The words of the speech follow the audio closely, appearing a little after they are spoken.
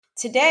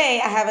Today,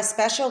 I have a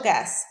special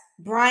guest,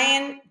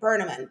 Brian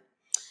Berneman.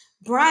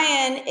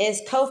 Brian is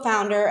co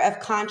founder of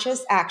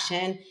Conscious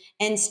Action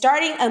and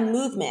starting a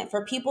movement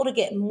for people to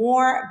get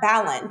more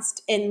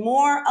balanced and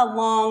more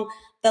along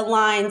the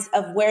lines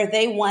of where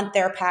they want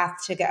their path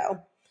to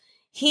go.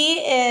 He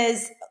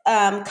is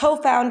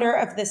co-founder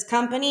of this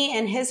company,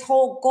 and his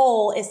whole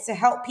goal is to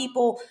help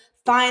people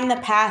find the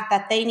path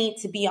that they need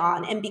to be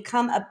on and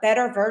become a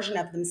better version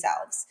of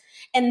themselves.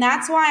 And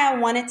that's why I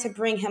wanted to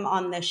bring him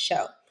on this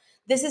show.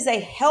 This is a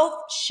health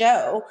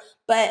show,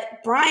 but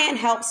Brian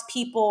helps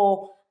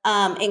people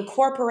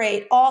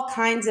incorporate all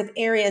kinds of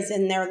areas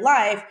in their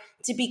life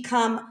to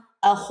become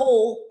a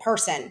whole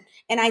person.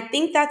 And I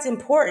think that's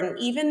important.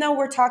 Even though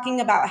we're talking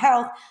about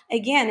health,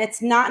 again,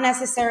 it's not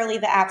necessarily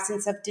the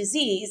absence of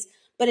disease,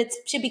 but it's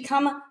to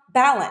become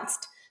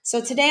balanced. So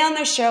today on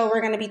the show,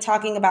 we're going to be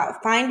talking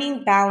about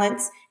finding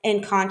balance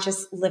in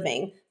conscious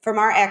living from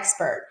our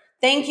expert.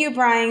 Thank you,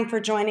 Brian, for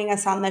joining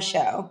us on the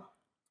show.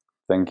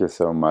 Thank you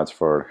so much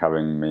for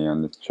having me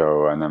on the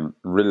show. And I'm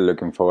really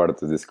looking forward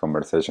to this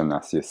conversation.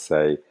 As you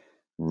say,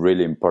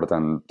 really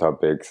important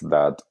topics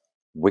that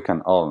we can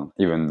all,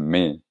 even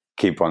me,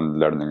 keep on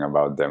learning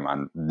about them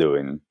and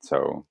doing.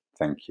 So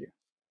thank you.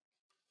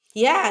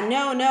 Yeah,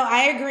 no,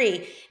 I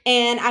agree.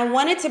 And I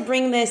wanted to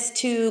bring this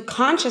to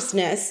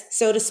consciousness,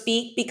 so to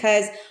speak,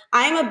 because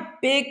I'm a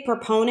big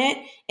proponent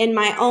in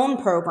my own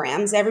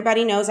programs.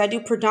 Everybody knows I do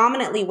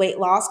predominantly weight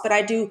loss, but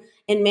I do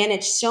and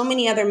manage so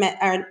many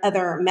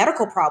other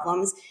medical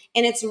problems.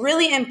 And it's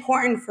really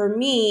important for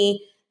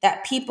me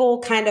that people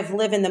kind of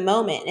live in the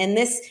moment and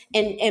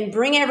and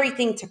bring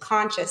everything to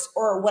conscious,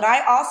 or what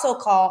I also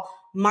call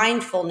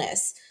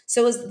mindfulness.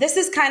 So this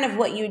is kind of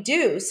what you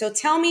do. So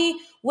tell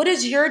me, what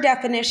is your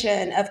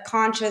definition of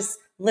conscious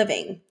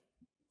living?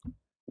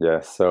 Yeah,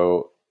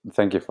 so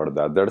thank you for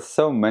that. There's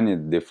so many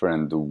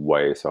different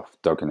ways of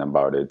talking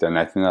about it. And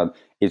I think that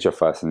each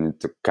of us need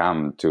to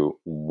come to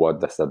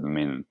what does that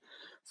mean.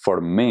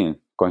 For me,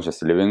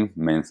 conscious living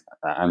means,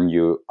 and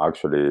you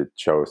actually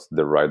chose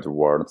the right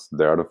words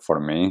there. For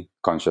me,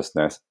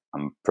 consciousness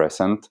and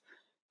present.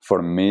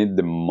 For me,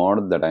 the more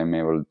that I'm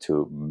able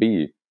to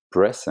be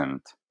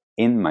present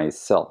in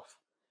myself,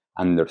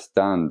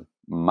 understand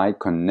my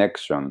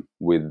connection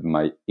with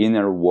my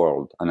inner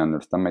world, and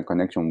understand my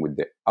connection with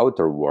the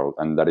outer world,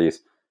 and that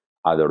is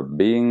other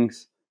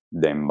beings,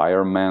 the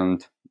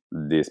environment,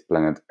 this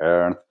planet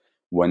Earth.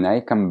 When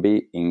I can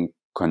be in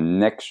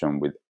connection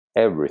with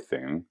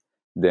everything,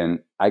 then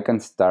I can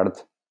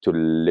start to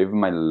live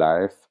my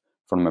life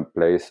from a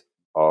place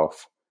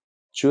of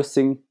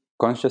choosing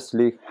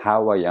consciously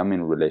how I am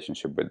in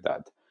relationship with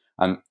that.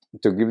 And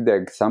to give the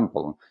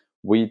example,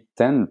 we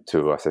tend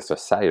to, as a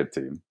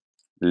society,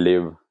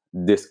 live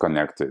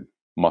disconnected.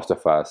 Most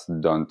of us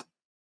don't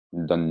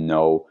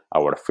know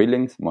our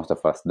feelings. Most of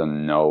us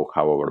don't know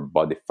how our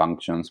body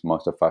functions.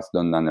 Most of us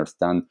don't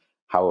understand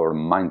how our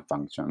mind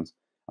functions.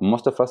 And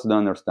most of us don't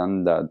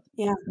understand that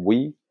Yeah.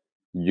 we,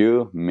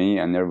 you, me,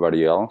 and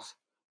everybody else,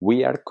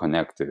 we are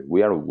connected.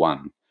 We are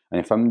one.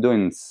 And if I'm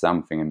doing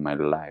something in my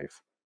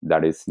life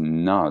that is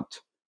not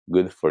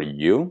good for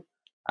you,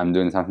 I'm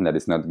doing something that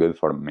is not good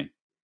for me.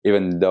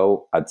 Even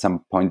though at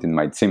some point it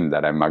might seem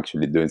that I'm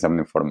actually doing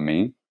something for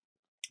me,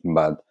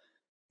 but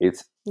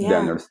it's the Yeah.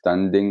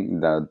 understanding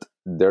that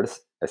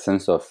there's a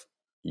sense of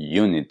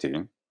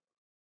unity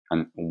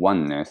and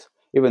oneness,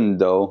 even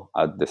though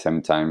at the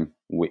same time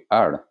we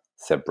are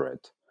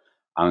separate.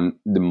 And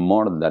the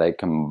more that I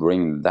can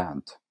bring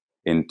that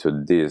into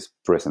this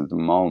present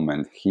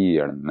moment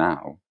here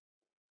now,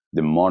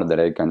 the more that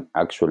I can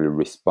actually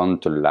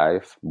respond to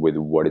life with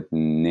what it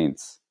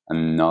needs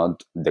and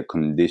not the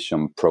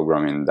conditioned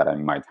programming that I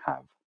might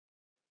have.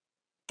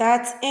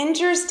 That's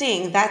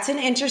interesting. That's an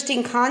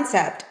interesting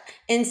concept.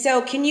 And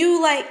so can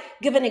you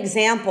give an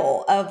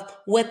example of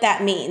what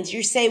that means?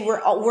 You say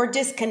we're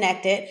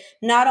disconnected,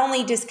 not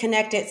only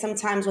disconnected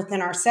sometimes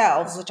within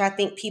ourselves, which I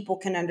think people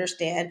can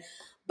understand,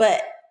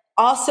 but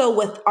also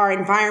with our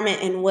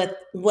environment and with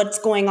what's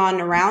going on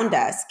around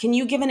us. Can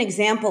you give an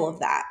example of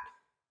that?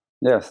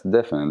 Yes,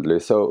 definitely.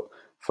 So,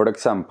 for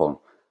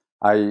example,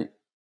 I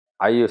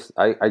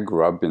I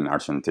grew up in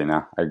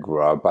Argentina. I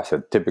grew up as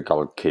a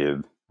typical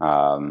kid,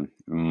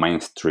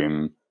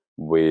 mainstream,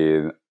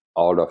 with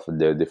all of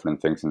the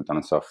different things in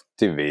terms of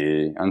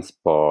TV and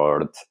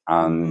sports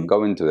and Mhm.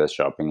 going to the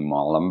shopping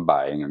mall and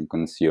buying and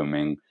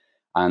consuming.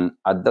 And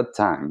at that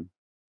time,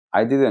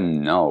 I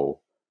didn't know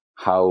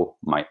how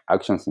my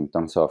actions in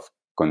terms of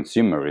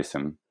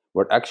consumerism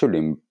were actually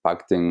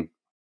impacting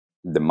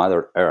the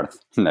Mother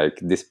Earth, like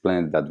this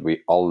planet that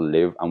we all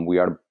live and we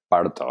are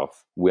part of.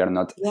 We are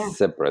not Yeah.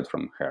 separate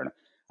from her.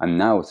 And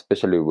now,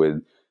 especially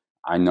with,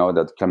 I know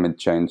that climate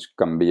change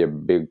can be a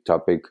big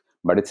topic,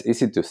 but it's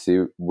easy to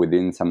see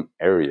within some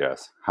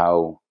areas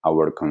how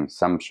our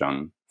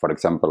consumption, for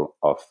example,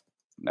 of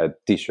a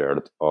t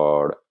shirt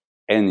or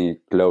any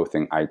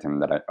clothing item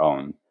that I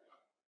own,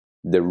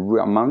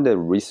 amount of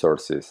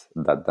resources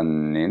that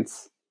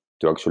needs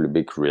to actually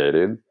be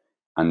created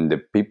and the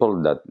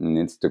people that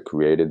needs to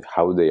create it,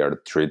 how they are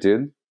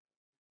treated,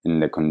 in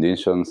the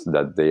conditions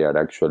that they are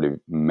actually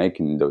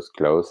making those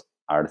clothes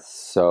are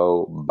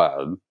so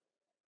bad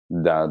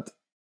that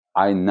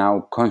I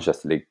now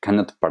consciously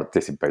cannot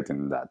participate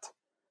in that.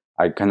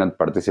 I cannot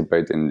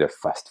participate in the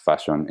fast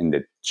fashion, in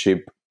the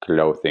cheap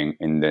clothing,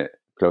 in the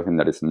clothing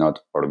that is not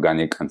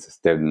organic and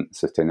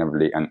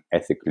sustainably and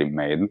ethically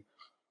made.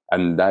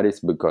 And that is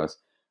because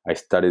I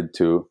started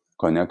to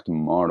connect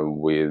more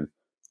with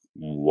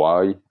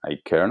why I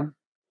care.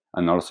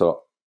 And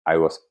also, I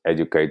was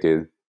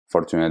educated,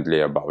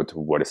 fortunately, about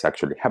what is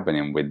actually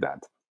happening with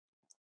that.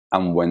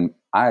 And when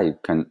I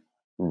can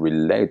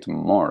relate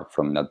more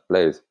from that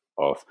place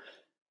of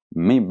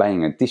me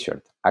buying a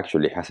t-shirt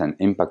actually has an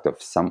impact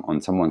of some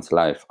on someone's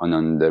life and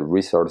on the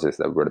resources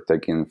that we're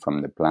taking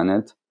from the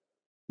planet,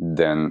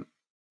 then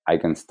I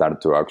can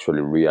start to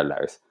actually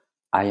realize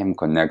I am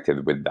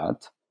connected with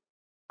that.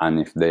 And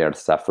if they are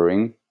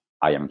suffering,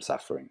 I am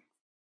suffering.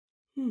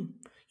 Hmm.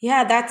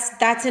 Yeah,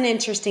 that's an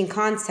interesting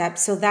concept.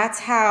 So that's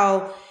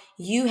how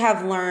you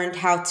have learned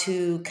how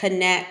to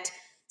connect,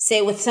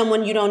 say, with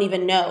someone you don't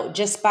even know,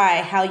 just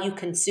by how you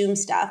consume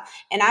stuff.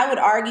 And I would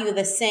argue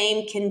the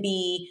same can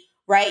be,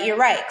 right. You're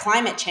right.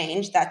 Climate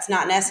change, that's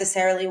not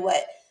necessarily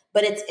what,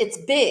 but it's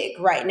big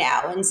right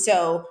now. And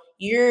so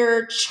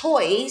your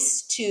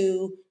choice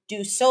to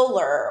do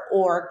solar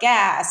or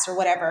gas or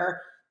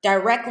whatever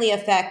directly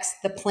affects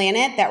the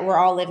planet that we're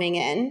all living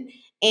in,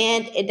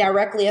 and it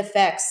directly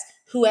affects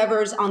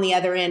whoever's on the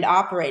other end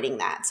operating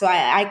that. So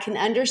I can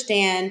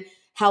understand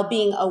how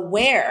being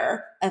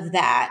aware of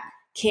that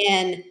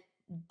can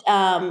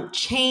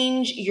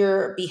change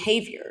your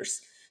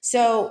behaviors.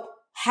 So,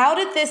 how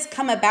did this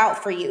come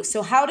about for you?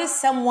 So, how does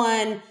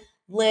someone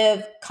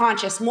live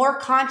conscious, more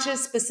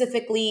conscious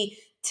specifically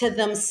to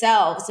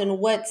themselves and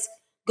what's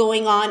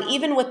going on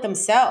even with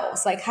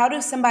themselves? Like how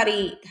does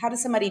somebody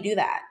do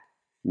that?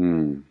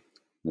 Mm,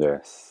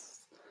 yes.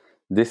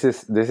 This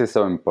is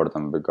so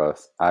important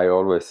because I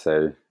always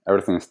say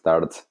everything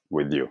starts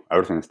with you.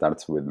 Everything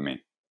starts with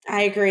me.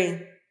 I agree.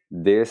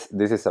 This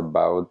is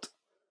about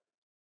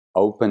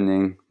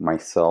opening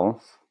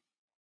myself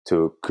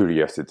to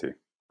curiosity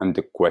and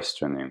to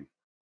questioning.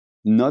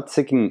 Not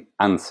seeking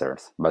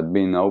answers, but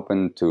being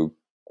open to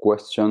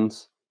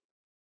questions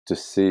to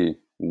see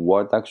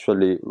what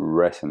actually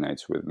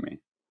resonates with me.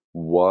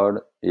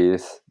 What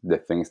is the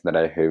things that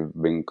I have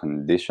been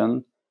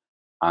conditioned,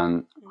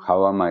 and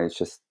how am I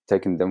just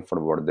taking them for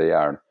what they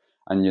are?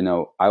 And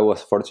I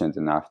was fortunate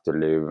enough to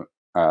live,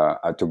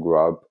 to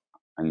grow up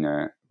in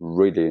a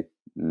really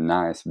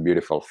nice,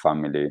 beautiful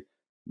family,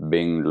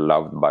 being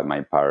loved by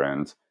my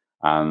parents.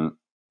 And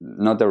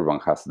not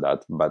everyone has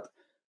that, but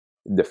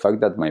the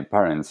fact that my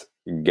parents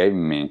gave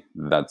me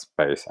that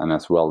space, and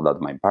as well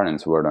that my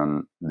parents were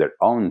on their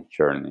own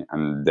journey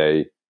and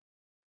they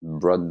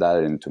brought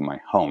that into my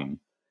home,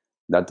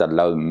 that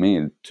allowed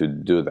me to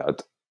do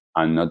that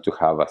and not to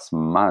have as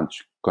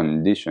much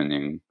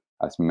conditioning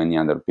as many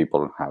other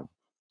people have.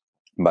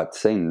 But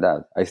saying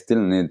that, I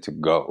still need to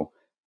go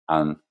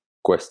and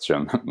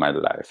question my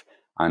life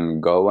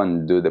and go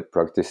and do the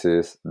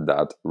practices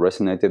that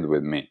resonated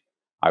with me.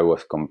 I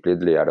was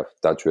completely out of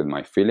touch with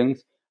my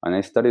feelings, and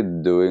I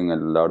started doing a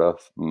lot of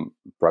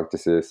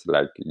practices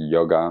like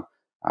yoga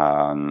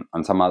and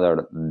some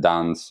other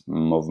dance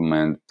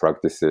movement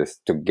practices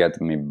to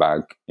get me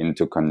back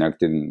into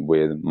connecting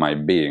with my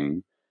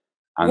being.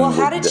 Well, And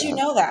how with did you that,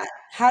 know that?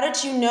 How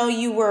did you know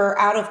you were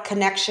out of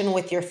connection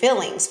with your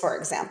feelings, for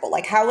example?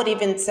 Like, how would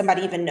even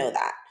somebody even know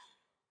that?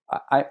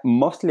 I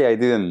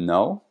didn't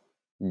know,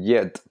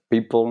 yet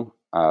people,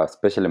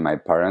 especially my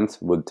parents,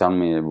 would tell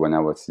me when I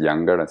was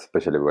younger,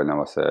 especially when I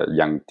was a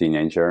young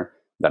teenager,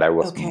 that I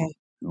was Okay.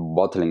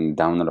 bottling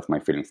down all of my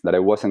feelings, that I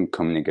wasn't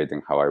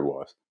communicating how I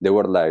was. They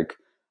were like,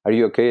 "Are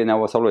you okay?" And I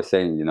was always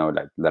saying,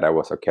 like that I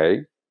was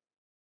okay,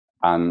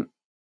 and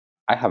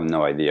I have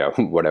no idea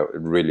what I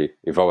really,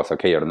 if I was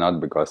okay or not,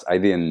 because I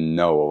didn't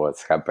know what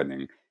was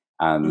happening,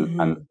 and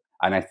and Hmm.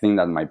 and I think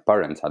that my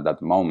parents at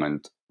that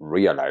moment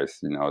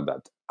realized,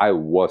 that I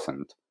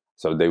wasn't.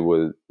 So they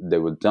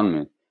would tell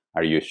me,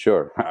 "Are you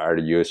sure? Are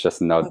you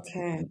just not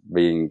Okay.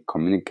 being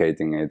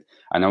communicating it?"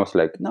 And I was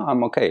like, "No,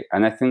 I'm okay."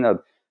 And I think that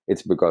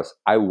it's because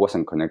I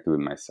wasn't connected with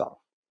myself.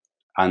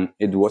 And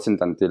it Yes.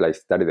 wasn't until I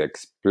started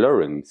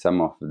exploring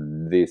some of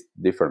these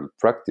different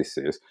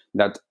practices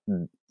that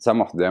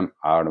some of them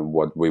are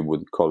what we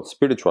would call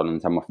spiritual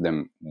and some of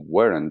them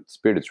weren't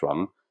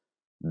spiritual,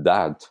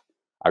 that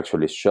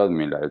actually showed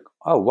me like,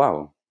 oh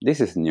wow, this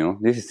is new,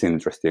 this is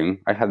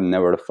interesting. I had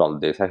never felt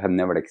this, I had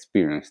never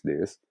experienced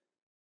this.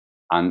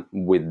 And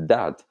with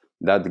that,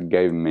 that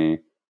gave me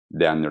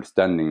the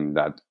understanding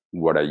that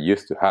what I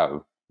used to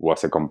have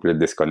was a complete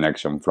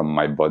disconnection from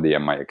my body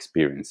and my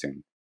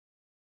experiencing.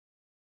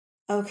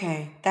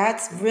 Okay,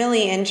 that's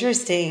really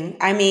interesting.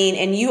 I mean,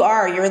 and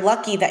you're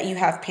lucky that you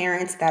have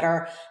parents that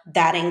are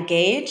that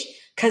engaged,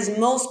 because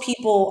most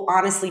people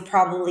honestly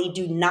probably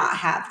do not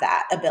have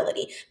that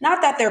ability.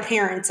 Not that their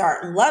parents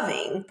aren't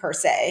loving per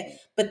se,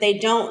 but they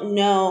don't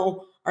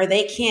know. or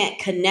they can't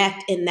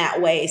connect in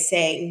that way,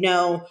 saying,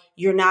 no,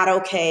 you're not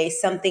okay,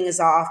 something is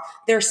off.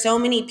 There's so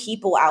many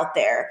people out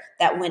there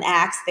that when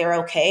asked they're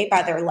okay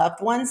by their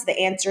loved ones, the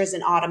answer is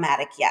an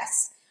automatic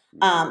yes.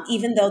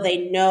 Even though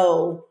they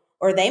know,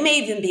 or they may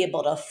even be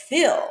able to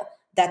feel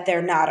that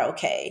they're not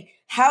okay.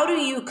 How do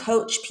you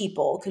coach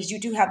people? Because you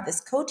do have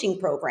this coaching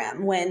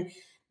program when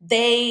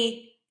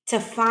they to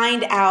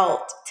find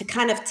out, to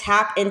kind of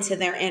tap into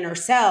their inner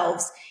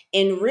selves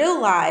and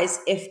realize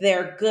if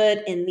they're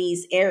good in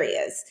these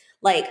areas.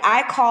 Like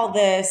I call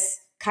this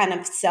kind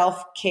of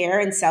self-care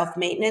and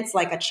self-maintenance,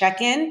 like a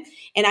check-in.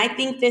 And I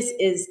think this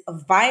is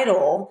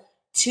vital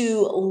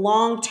to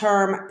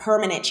long-term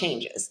permanent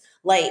changes,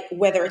 like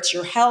whether it's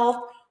your health,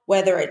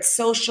 whether it's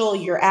social,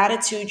 your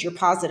attitude, your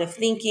positive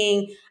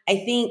thinking. I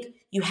think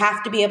you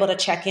have to be able to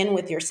check in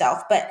with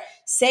yourself. But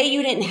say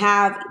you didn't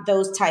have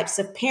those types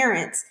of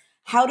parents,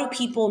 how do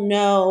people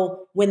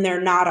know when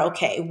they're not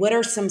okay? What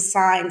are some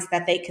signs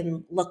that they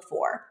can look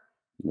for?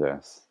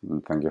 Yes,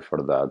 thank you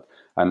for that.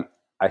 And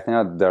I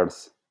think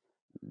that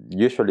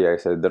usually I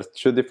say there's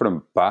two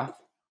different paths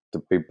to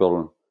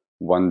people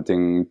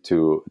wanting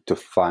to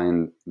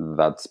find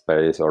that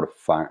space, or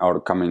find,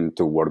 or coming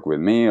to work with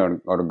me,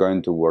 or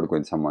going to work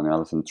with someone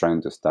else and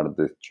trying to start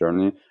this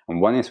journey. And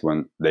one is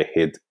when they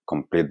hit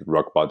complete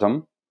rock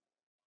bottom.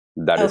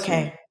 That is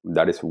Okay.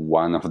 that is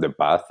one of the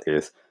paths,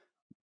 is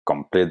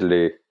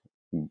completely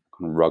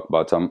rock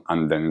bottom,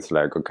 and then it's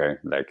like, okay,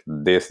 like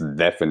this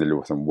definitely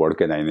wasn't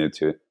working, I need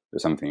to do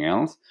something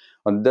else.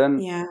 And then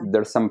Yeah.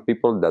 there's some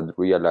people that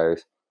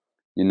realize,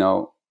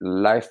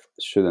 life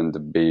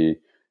shouldn't be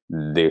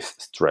this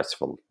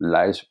stressful.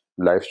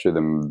 Life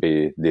shouldn't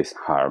be this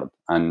hard,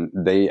 and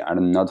they are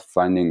not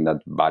finding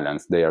that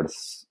balance.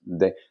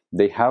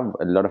 They have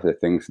a lot of the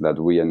things that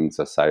we in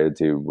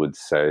society would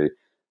say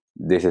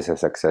this is a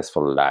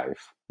successful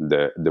life: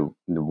 the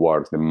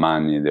work, the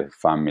money, the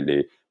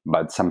family,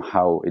 but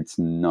somehow it's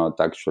not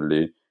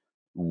actually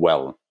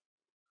well.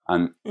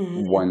 And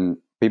Mhm.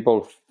 when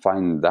people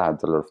find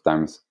that, a lot of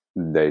times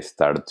they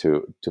start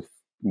to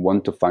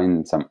want to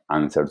find some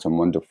answers and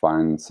want to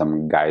find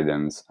some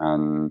guidance.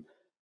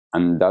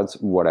 And that's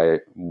what I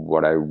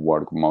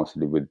work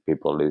mostly with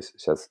people, is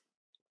just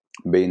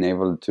being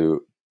able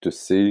to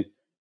see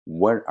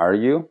where are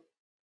you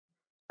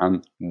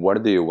and where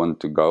do you want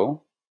to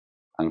go,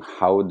 and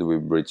how do we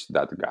bridge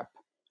that gap.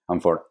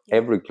 And for Yeah.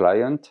 every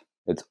client,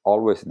 it's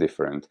always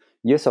different.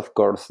 Yes, of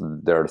course,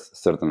 there's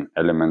certain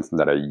elements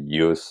that I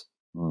use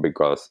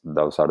because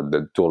those are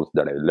the tools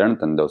that I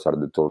learned and those are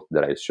the tools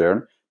that I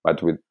share.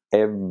 But with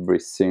every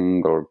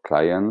single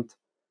client,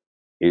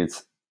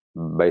 it's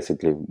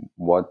basically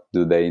what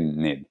do they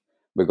need.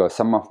 Because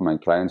some of my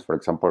clients, for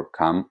example,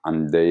 come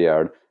and they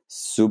are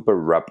super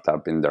wrapped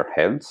up in their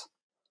heads,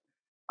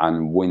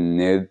 and we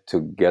need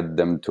to get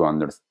them to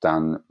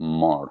understand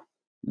more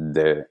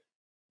the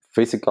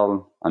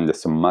physical and the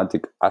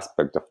somatic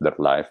aspect of their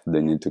life.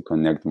 They need to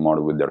connect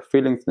more with their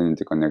feelings, they need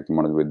to connect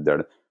more with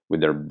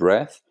their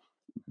breath.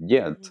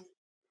 Yet Mhm.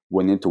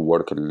 we need to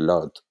work a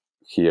lot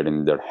here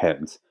in their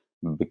heads,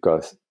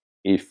 because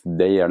if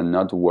they are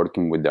not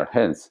working with their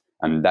heads,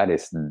 and that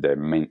is the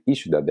main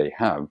issue that they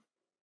have,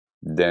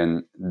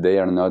 then they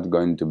are not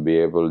going to be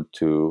able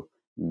to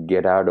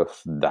get out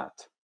of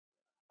that.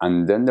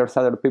 And then there's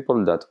other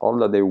people that all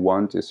that they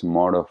want is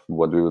more of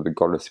what we would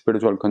call a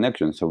spiritual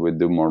connection. So we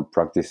do more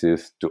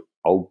practices to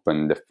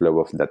open the flow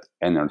of that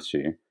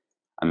energy.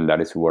 And that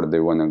is where they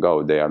want to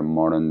go. They are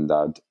more on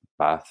that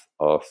path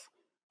of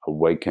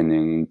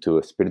awakening to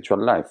a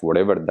spiritual life,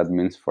 whatever that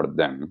means for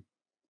them.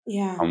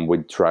 Yeah. And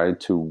we try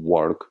to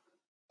work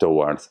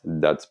towards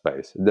that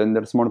space. Then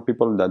there's more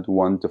people that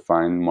want to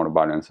find more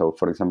balance. So,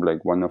 for example,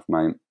 like one of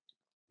my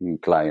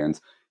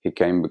clients, he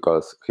came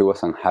because he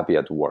was unhappy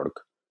at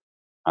work,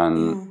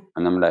 and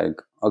Yeah. I'm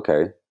like,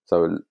 okay,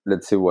 so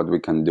let's see what we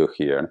can do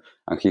here.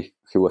 And he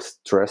was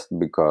stressed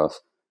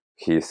because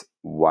his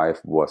wife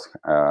was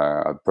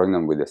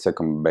pregnant with a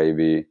second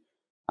baby,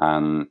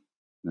 and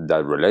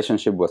that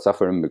relationship was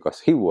suffering because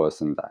he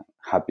wasn't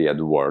happy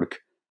at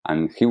work,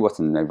 and he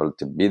wasn't able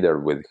to be there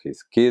with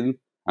his kid,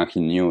 and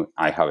he knew,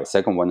 I have a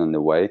second one on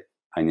the way,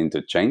 I need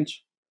to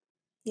change.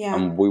 Yeah.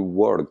 And we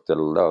worked a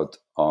lot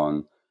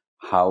on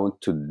how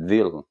to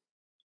deal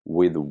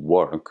with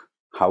work.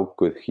 How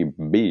could he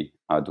be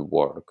at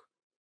work?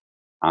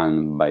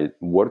 And by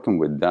working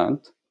with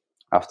that,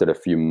 after a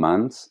few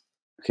months,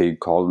 he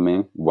called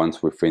me.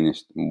 Once we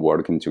finished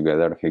working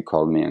together, he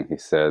called me and he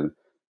said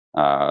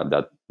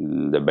that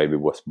the baby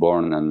was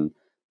born, and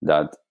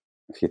that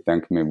he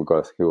thanked me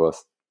because he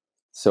was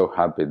so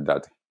happy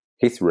that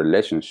his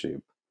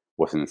relationship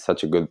was in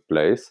such a good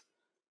place,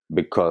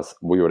 because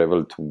we were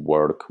able to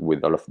work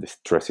with all of the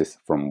stresses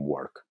from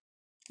work.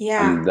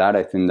 Yeah. And that,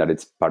 I think that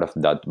it's part of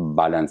that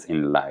balance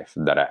in life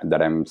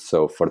that I'm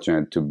so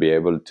fortunate to be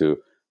able to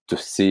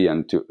see,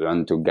 and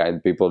to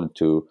guide people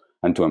to,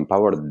 and to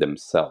empower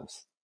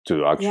themselves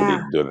to actually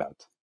Yeah. do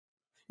that.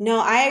 No,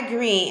 I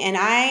agree. And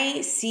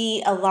I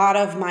see a lot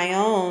of my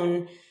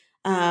own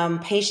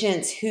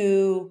patients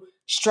who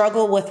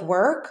struggle with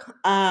work.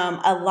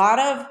 A lot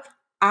of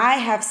I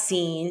have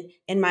seen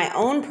in my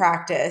own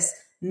practice,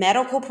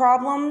 medical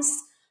problems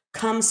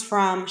comes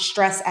from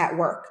stress at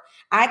work.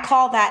 I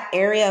call that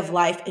area of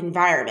life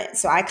environment.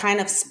 So I kind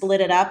of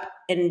split it up,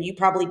 and you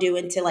probably do,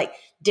 into like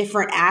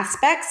different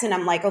aspects. And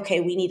I'm like, okay,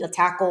 we need to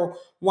tackle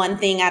one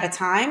thing at a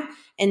time.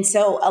 And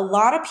so a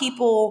lot of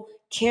people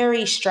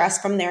carry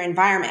stress from their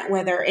environment,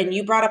 whether, and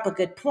you brought up a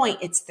good point,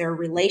 it's their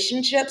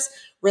relationships,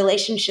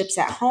 relationships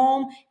at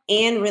home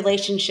and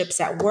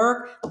relationships at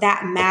work.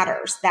 That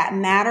matters. That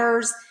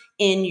matters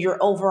in your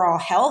overall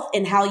health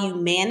and how you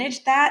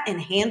manage that and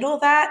handle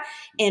that,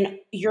 and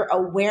your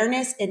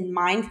awareness and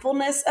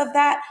mindfulness of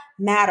that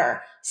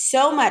matter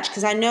so much.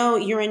 Because I know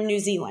you're in New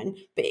Zealand,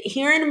 but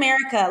here in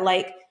America,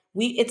 like,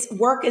 it's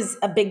work is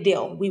a big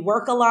deal. We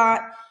work a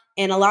lot,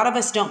 and a lot of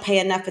us don't pay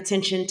enough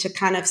attention to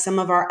kind of some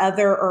of our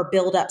other, or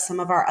build up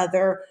some of our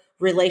other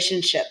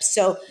relationships.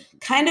 So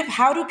kind of,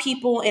 how do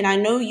people, and I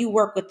know you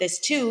work with this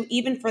too,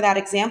 even for that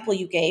example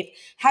you gave,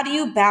 how do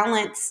you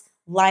balance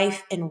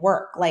life and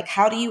work? Like,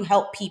 how do you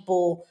help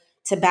people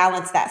to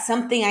balance that?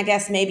 Something I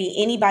guess maybe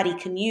anybody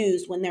can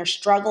use when they're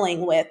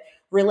struggling with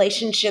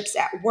relationships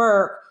at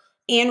work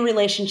and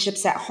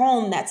relationships at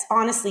home, that's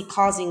honestly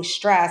causing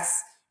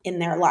stress in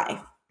their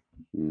life.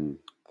 Mm,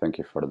 thank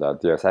you for that.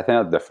 Yes, I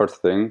think that the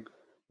first thing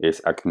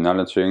is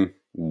acknowledging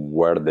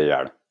where they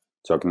are.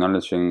 So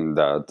acknowledging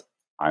that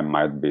I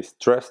might be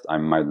stressed, I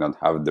might not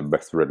have the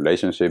best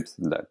relationships.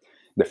 That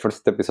the first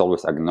step is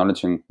always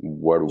acknowledging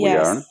where we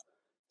are, Yes.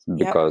 Yep.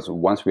 because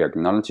once we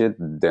acknowledge it,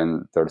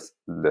 then there's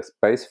the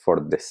space for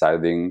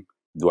deciding,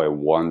 do I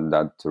want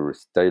that to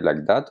stay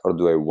like that, or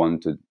do I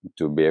want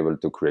to be able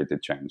to create a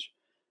change?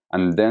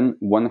 And then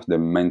one of the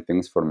main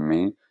things for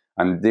me,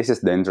 and this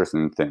is the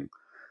interesting thing,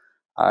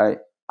 I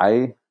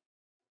I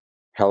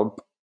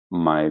help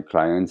my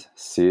clients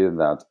see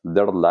that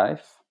their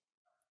life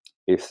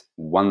is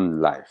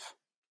one life.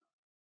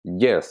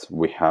 Yes,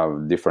 we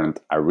have different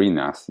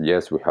arenas.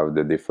 Yes, we have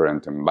the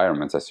different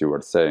environments, as you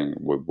were saying.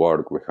 We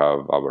work, we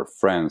have our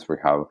friends, we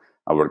have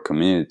our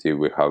community,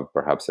 we have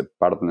perhaps a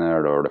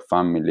partner or a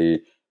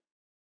family,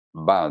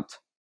 but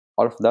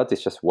all of that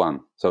is just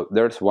one. So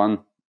there's one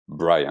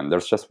Brian,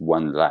 there's just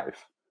one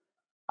life.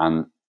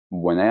 And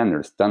when I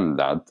understand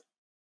that,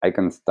 I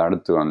can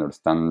start to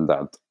understand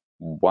that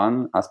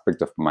one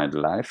aspect of my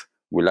life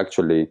will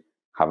actually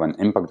have an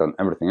impact on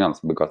everything else,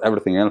 because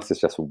everything else is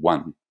just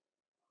one.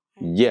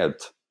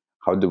 Yet,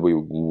 how do we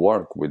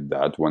work with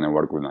that when I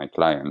work with my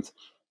clients?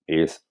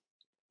 Is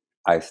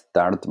I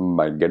start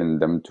by getting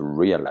them to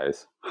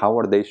realize, how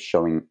are they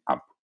showing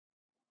up?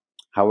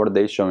 How are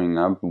they showing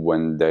up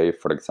when they,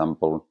 for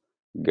example,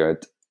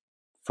 get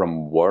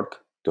from work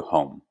to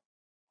home?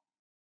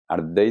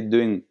 Are they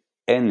doing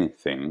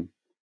anything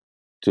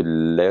to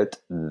let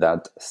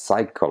that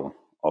cycle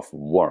of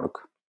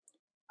work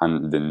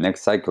and the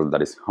next cycle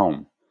that is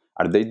home,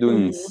 are they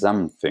doing Hmm.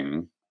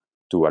 something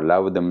to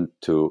allow them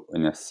to,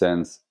 in a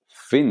sense,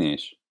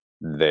 finish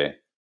the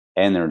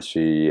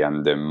energy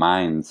and the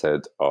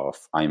mindset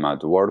of I'm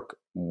at work,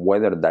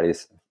 whether that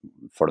is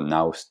for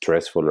now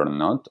stressful or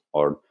not,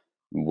 or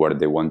where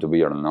they want to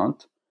be or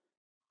not?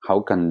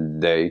 How can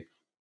they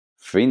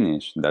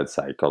finish that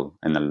cycle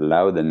and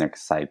allow the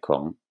next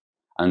cycle?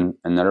 And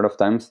a lot of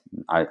times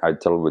I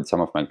tell with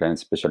some of my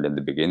clients, especially at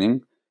the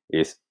beginning,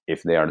 is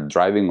if they are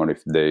driving or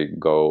if they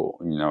go,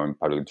 in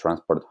public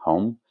transport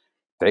home,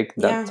 take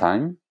that Yeah.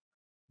 time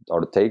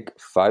or take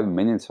 5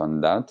 minutes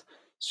on that,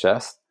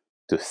 just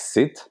to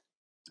sit.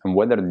 And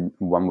whether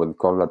one would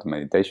call that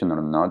meditation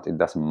or not, it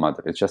doesn't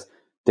matter. It's just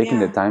taking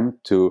the Yeah. time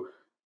to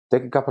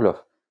take a couple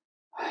of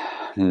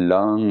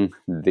long,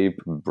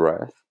 deep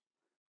breaths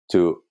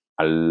to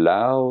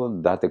allow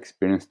that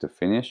experience to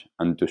finish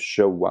and to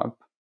show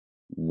up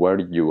where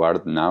you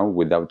are now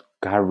without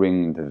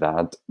carrying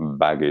that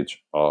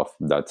baggage of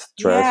that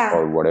stress Yeah.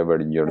 or whatever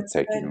you're That's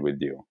taking good.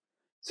 with you.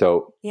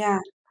 So Yeah.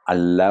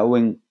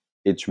 allowing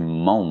each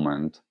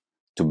moment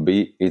to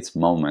be its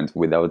moment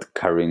without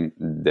carrying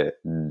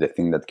the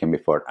thing that came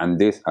before. And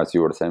this, as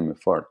you were saying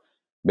before,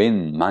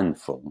 being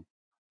mindful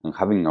and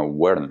having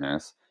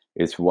awareness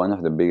is one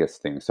of the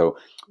biggest things. So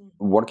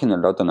working a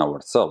lot on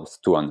ourselves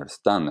to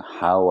understand,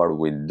 how are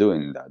we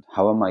doing that?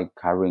 How am I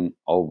carrying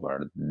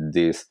over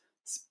this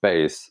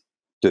space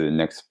to the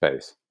next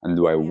space? And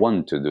do I Yeah.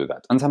 want to do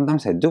that? And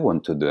sometimes I do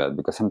want to do that,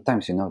 because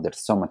sometimes,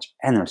 there's so much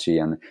energy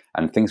and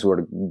things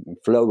were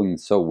flowing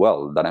so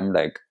well that I'm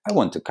like, I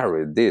want to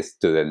carry this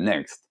to the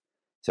next.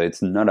 So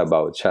it's not Yes.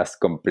 about just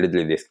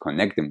completely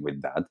disconnecting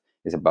with that.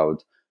 It's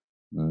about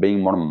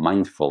being more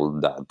mindful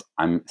that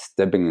I'm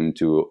stepping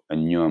into a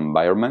new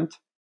environment.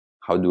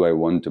 How do I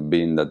want to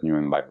be in that new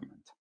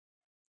environment?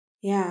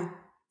 Yeah.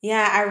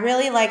 Yeah. I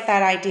really like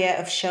that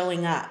idea of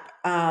showing up,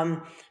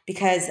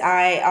 because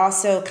I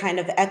also kind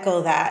of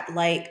echo that.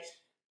 Like,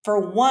 for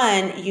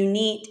one,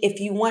 if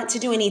you want to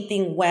do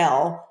anything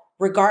well,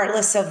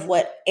 regardless of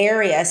what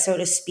area, so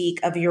to speak,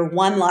 of your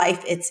one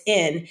life it's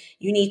in,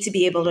 you need to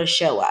be able to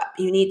show up.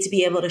 You need to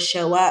be able to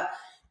show up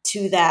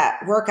to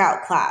that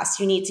workout class.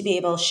 You need to be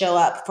able to show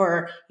up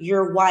for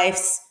your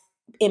wife's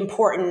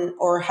important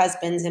or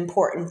husband's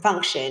important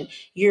function,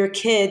 your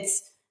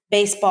kids'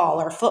 baseball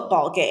or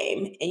football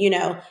game, and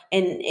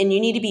you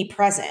need to be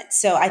present.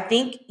 So I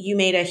think you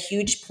made a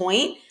huge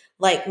point.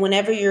 Like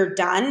whenever you're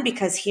done,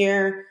 because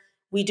here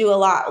we do a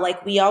lot,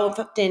 like we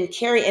often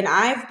carry, and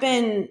I've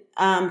been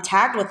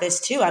tagged with this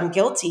too. I'm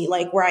guilty,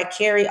 like where I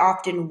carry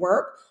often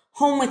work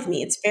home with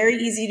me. It's very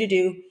easy to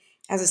do,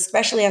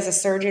 especially as a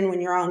surgeon when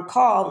you're on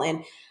call.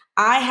 And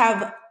I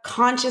have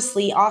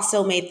consciously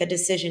also made the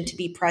decision to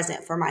be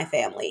present for my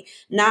family,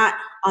 not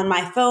on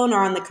my phone or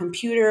on the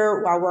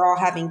computer while we're all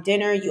having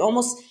dinner.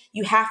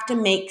 You have to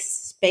make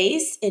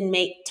space and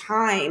make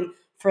time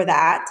for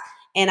that.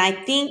 And I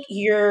think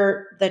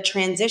the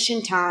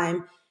transition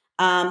time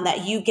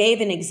that you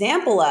gave an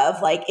example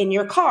of, like in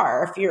your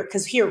car,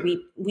 because here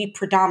we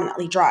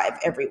predominantly drive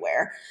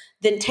everywhere,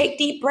 then take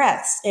deep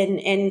breaths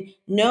and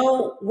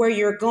know where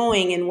you're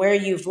going and where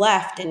you've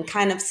left and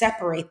kind of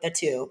separate the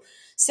two.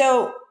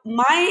 So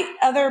my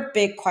other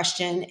big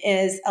question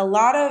is, a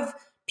lot of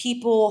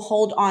people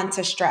hold on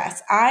to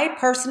stress. I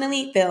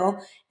personally feel,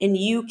 and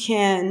you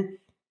can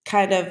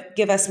kind of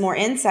give us more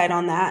insight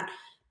on that.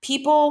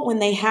 People, when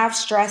they have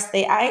stress,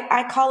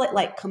 I call it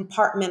like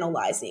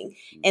compartmentalizing,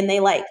 and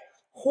they like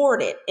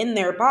hoard it in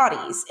their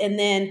bodies. And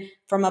then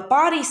from a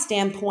body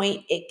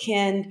standpoint, it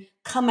can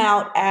come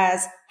out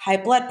as high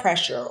blood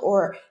pressure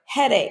or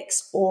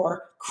headaches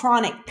or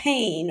chronic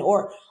pain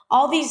or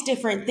all these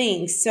different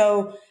things.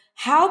 So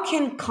how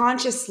can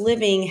conscious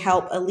living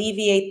help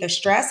alleviate the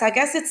stress? I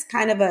guess it's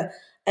kind of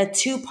a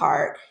two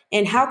part.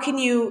 And how can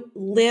you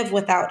live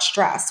without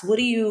stress? What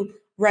do you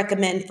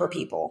recommend for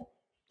people?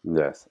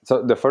 Yes.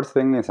 So the first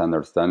thing is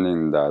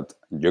understanding that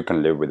you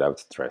can live without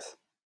stress.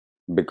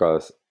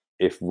 Because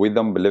if we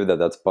don't believe that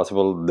that's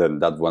possible, then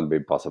that won't be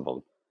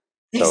possible.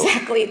 So,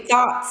 Exactly.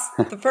 Thoughts.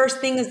 The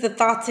first thing is the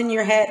thoughts in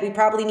your head. We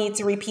probably need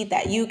to repeat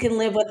that. You can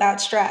live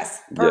without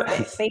stress. Perfect.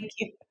 yes. Thank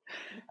you.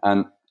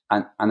 And,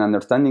 and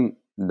understanding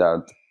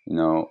that,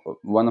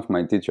 one of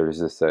my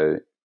teachers used to say,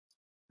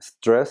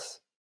 stress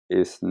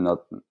is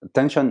not,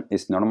 tension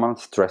is normal,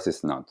 stress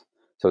is not.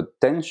 So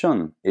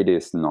tension, it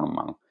is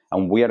normal.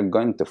 And we are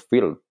going to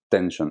feel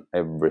tension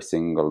every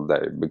single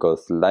day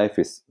because life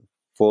is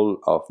full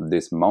of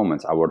these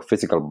moments. Our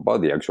physical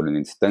body actually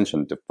needs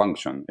tension to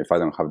function. If I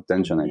don't have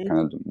tension, I Mhm.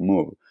 cannot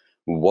move.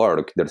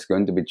 Work, there's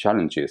going to be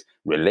challenges.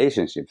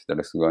 Relationships,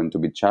 there's going to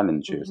be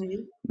challenges.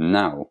 Mhm.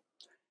 Now,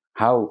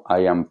 how I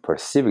am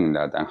perceiving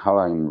that and how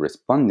I'm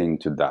responding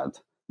to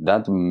that,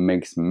 that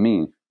makes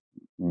me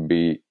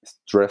be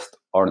stressed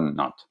or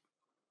not.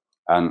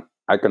 And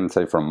I can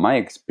say from my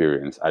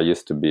experience, I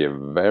used to be a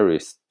very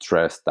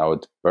stressed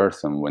out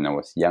person when I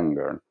was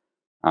younger.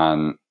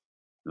 And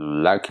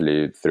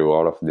luckily, through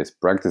all of these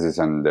practices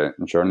and the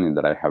journey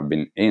that I have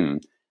been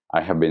in,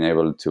 I have been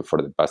able to,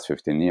 for the past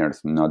 15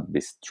 years, not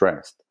be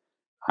stressed.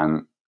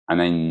 And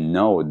and I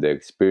know the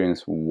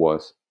experience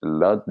was a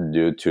lot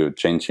due to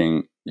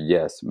changing,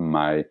 yes,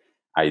 my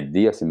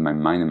ideas in my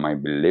mind and my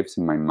beliefs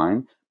in my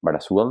mind, but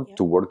as well Yep.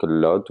 to work a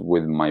lot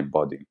with my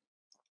body.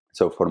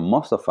 So for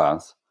most of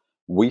us,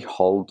 we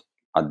hold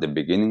at the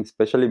beginning,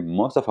 especially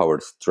most of our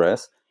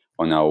stress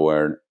on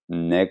our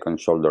neck and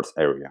shoulders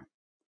area.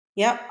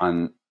 Yep.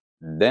 And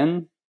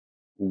then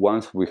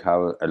once we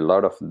have a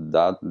lot of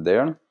that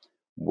there,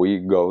 we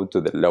go to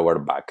the lower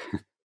back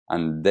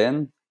and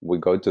then we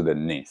go to the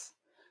knees.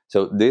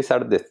 So these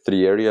are the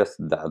three areas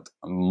that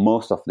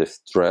most of the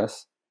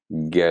stress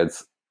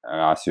gets,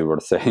 as you were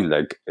saying,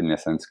 like in a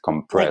sense, Like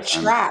compressed.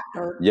 And trapped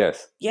or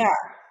yes, yeah.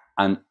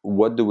 and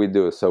what do we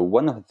do? So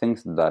one of the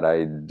things that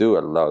I do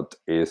a lot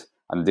is,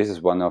 and this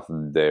is one of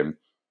the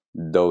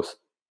those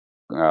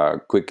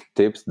quick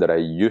tips that I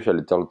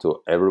usually tell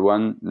to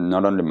everyone,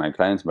 not only my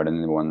clients, but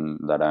anyone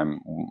that I'm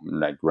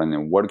like running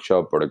a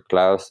workshop or a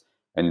class.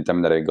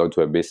 Anytime that I go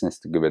to a business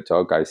to give a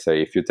talk, I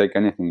say, if you take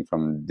anything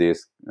from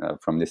this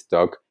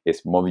talk,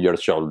 is move your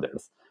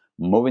shoulders.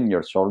 Moving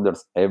your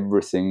shoulders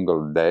every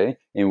single day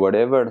in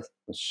whatever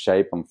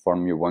shape and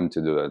form you want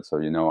to do it. So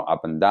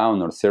up and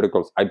down or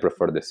circles. I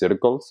prefer the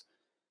circles,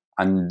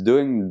 and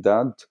doing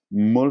that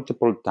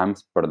multiple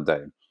times per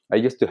day. I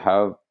used to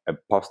have a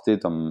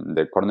post-it on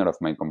the corner of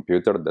my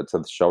computer that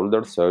said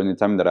shoulder. So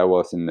anytime that I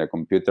was in the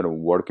computer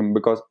working,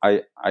 because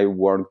I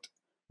worked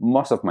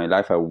most of my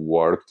life, I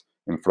worked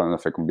in front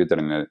of a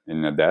computer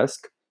in a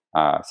desk.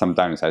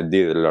 Sometimes I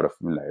did a lot of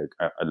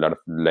a lot of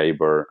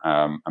labor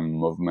and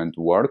movement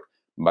work,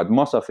 but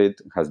most of it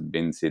has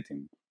been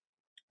sitting.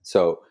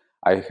 So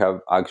I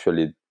have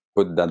actually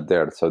put that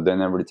there. So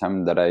then every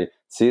time that I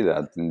see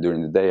that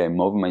during the day, I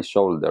move my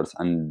shoulders.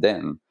 And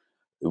then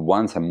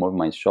once I move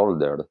my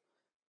shoulder,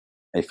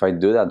 if I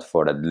do that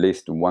for at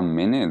least 1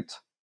 minute,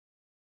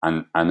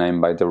 and I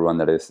invite everyone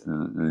that is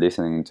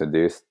listening to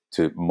this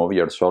to move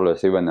your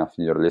shoulders, even if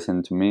you're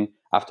listening to me,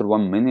 after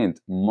 1 minute,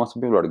 most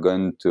people are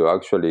going to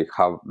actually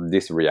have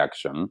this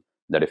reaction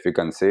that if you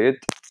can see it,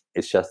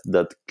 it's just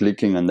that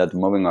clicking and that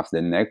moving of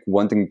the neck,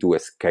 wanting to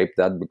escape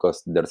that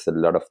because there's a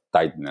lot of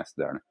tightness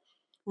there.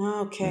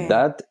 Okay.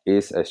 That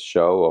is a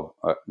show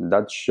of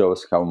that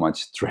shows how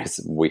much stress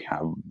we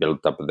have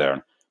built up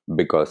there,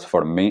 because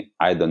for me,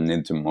 I don't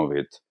need to move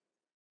it.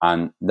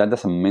 And that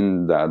doesn't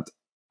mean that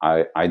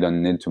I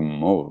don't need to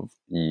move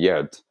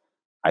yet.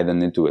 I don't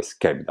need to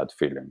escape that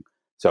feeling.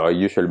 So I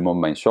usually move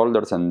my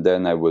shoulders and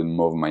then I will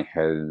move my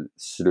head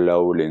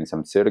slowly in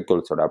some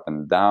circles or up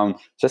and down,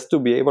 just to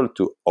be able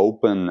to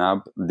open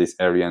up this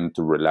area and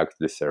to relax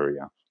this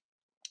area.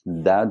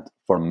 That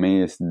for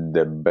me is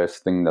the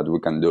best thing that we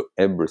can do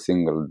every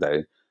single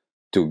day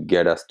to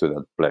get us to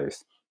that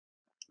place.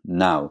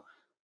 Now,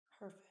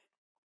 Perfect.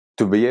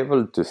 to be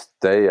able to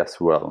stay as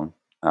well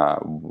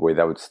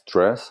without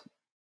stress,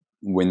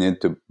 we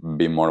need to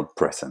be more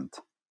present.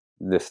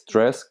 The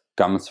stress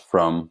comes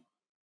from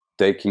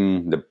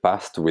taking the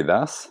past with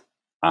us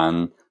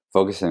and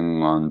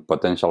focusing on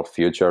potential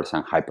futures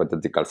and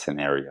hypothetical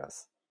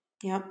scenarios.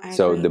 Yep, I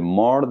So the agree.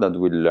 more that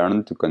we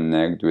learn to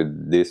connect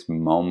with this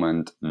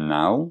moment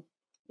now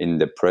in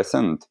the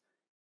present,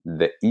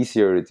 the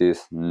easier it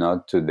is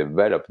not to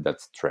develop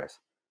that stress.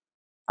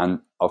 And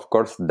of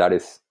course, that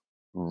is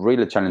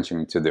really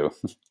challenging to do.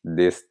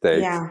 This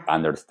takes Yeah.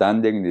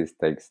 understanding, this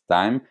takes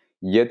time,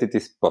 yet it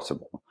is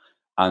possible.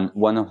 And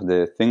one of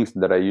the things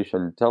that I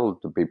usually tell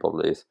to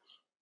people is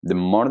the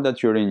more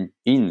that you're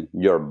in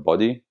your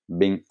body,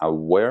 being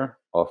aware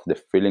of the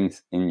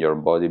feelings in your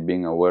body,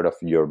 being aware of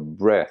your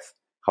breath,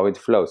 how it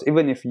flows,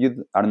 even if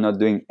you are not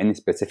doing any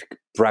specific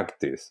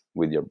practice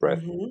with your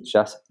breath, Hmm.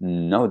 just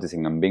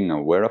noticing and being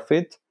aware of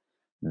it,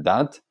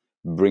 that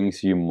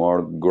brings you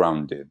more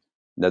grounded.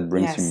 That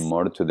brings you Yes.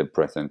 more to the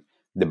present.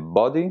 The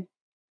body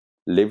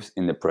lives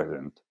in the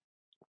present.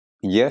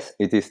 Yes,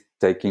 it is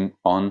taking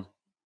on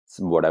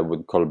what I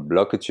would call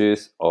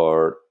blockages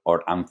or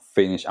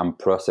unfinished,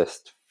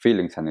 unprocessed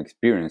feelings and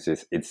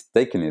experiences. It's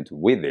taking it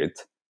with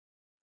it,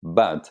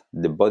 but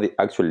the body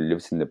actually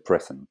lives in the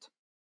present.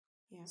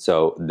 Yeah.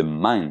 So the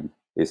mind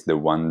is the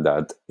one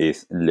that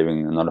is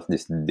living in all of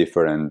these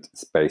different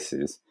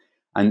spaces.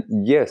 And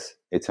yes,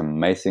 it's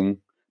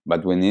amazing,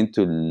 but we need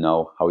to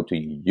know how to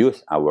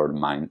use our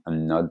mind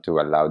and not to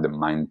allow the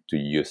mind to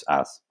use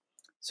us.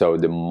 So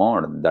the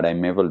more that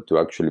I'm able to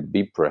actually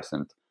be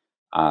present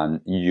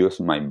and use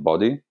my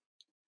body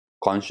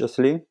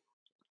consciously,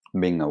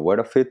 being aware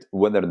of it,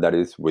 whether that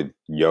is with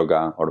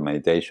yoga or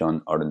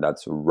meditation, or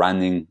that's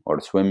running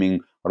or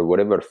swimming or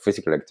whatever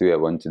physical activity I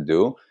want to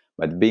do,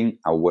 but being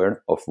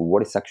aware of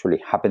what is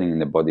actually happening in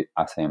the body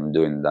as I am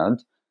doing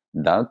that,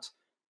 that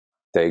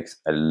takes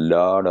a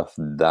lot of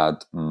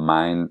that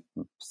mind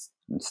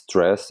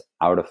stress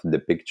out of the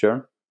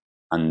picture.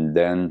 And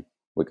then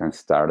we can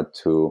start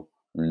to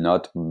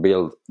not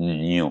build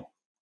new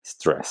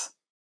stress,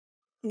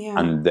 Yeah.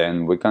 and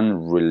then we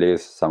can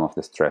release some of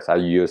the stress. I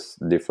use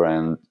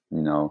different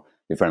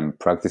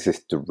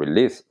practices to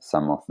release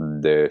some of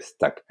the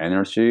stuck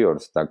energy or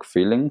stuck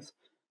feelings,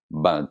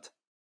 but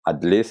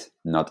at least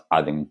not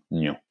adding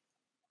new.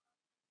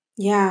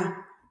 Yeah,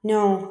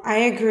 no, I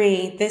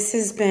agree. This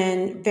has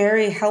been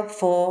very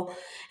helpful.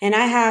 And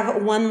I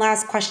have one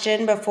last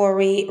question before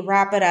we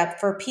wrap it up.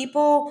 For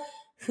people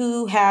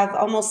who have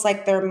almost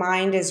like their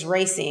mind is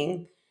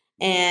racing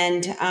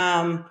and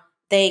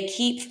they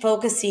keep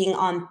focusing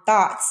on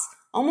thoughts,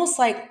 almost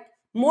like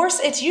more,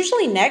 it's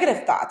usually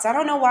negative thoughts. I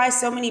don't know why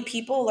so many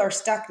people are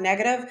stuck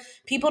negative.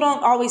 People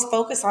don't always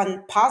focus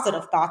on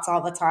positive thoughts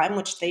all the time,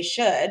 which they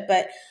should,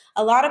 but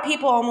a lot of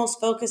people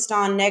almost focused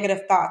on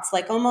negative thoughts,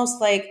 like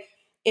almost like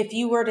if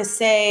you were to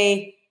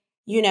say,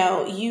 you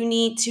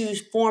need to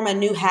form a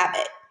new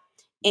habit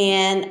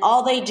and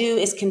all they do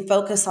is can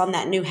focus on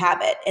that new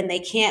habit and they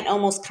can't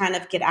almost kind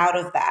of get out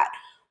of that,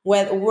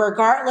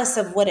 regardless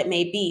of what it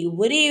may be.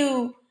 What do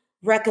you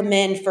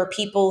recommend for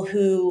people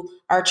who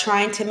are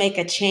trying to make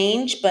a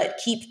change but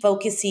keep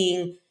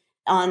focusing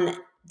on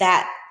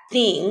that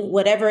thing,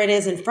 whatever it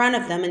is in front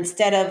of them,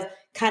 instead of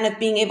kind of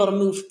being able to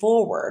move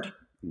forward?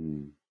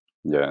 Mm.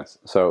 Yes.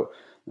 So,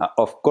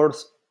 of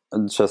course,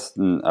 just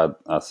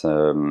as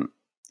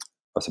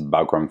a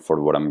background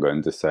for what I'm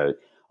going to say,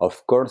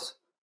 of course,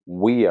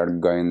 we are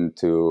going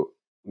to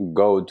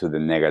go to the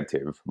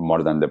negative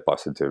more than the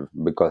positive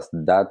because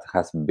that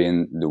has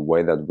been the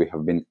way that we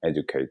have been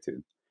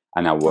educated.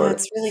 And Oh,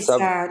 it's really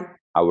sad.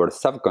 our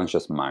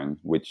subconscious mind,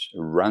 which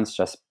runs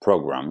just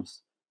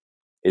programs,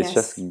 it's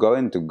just Yes.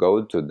 going to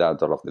go to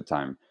that all of the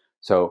time.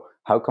 So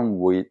how can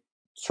we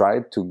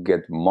try to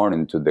get more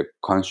into the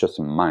conscious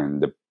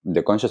mind,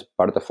 the conscious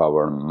part of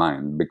our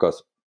mind?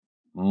 Because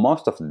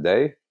most of the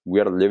day we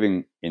are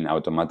living in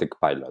automatic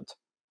pilot,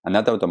 and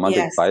that automatic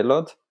Yes.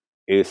 pilot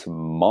is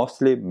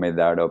mostly made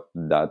out of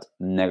that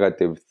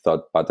negative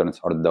thought patterns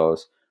or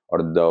those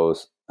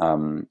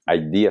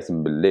ideas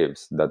and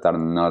beliefs that are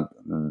not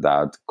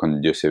that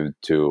conducive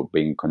to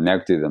being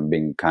connected and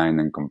being kind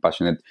and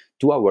compassionate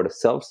to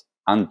ourselves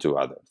and to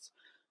others.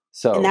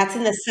 And So that's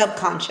in the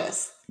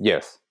subconscious.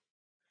 yes,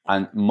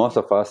 and most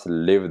of us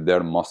live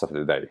there most of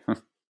the day.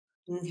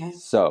 Okay.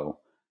 So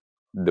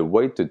the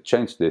way to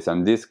change this,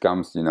 and this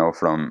comes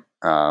from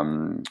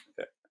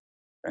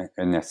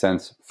in a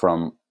sense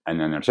from an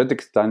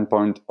energetic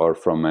standpoint or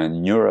from a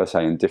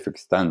neuroscientific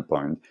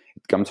standpoint,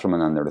 it comes from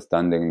an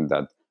understanding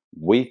that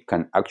we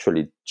can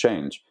actually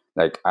change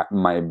Like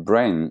my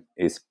brain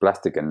is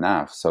plastic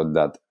enough so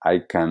that I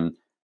can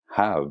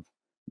have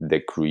the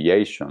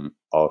creation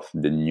of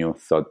the new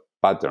thought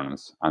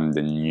patterns and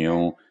the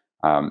new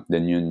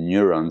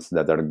neurons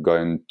that are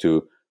going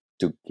to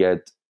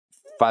get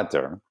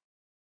fatter,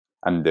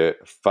 and the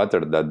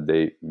fatter that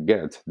they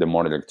get, the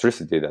more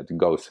electricity that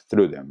goes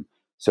through them.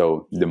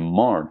 So the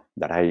more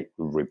that I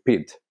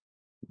repeat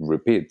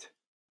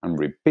and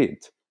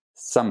repeat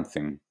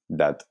something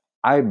that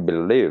I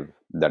believe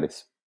that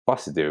is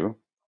positive,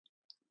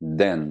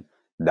 then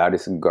that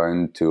is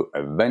going to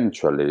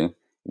eventually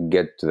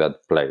get to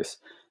that place.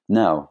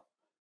 Now,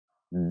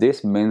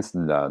 this means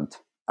that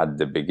at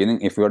the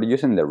beginning, if you are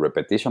using the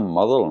repetition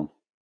model,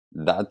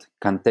 that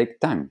can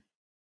take time.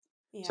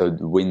 So Yeah.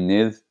 we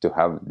need to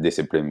have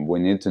discipline. We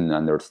need to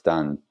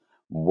understand,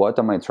 what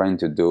am I trying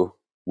to do?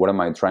 What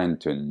am I trying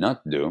to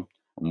not do?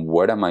 And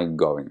where am I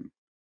going?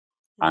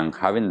 And Mhm.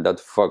 having that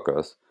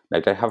focus,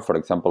 like I have, for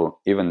example,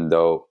 even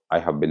though I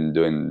have been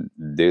doing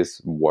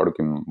this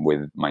working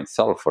with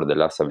myself for the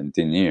last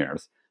 17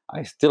 years,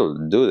 I still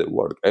do the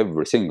work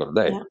every single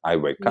day. Yeah. I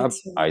wake Me up,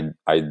 too.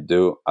 I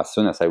do, as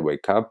soon as I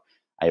wake up,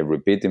 I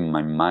repeat in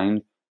my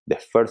mind the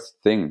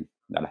first thing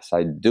that as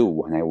I do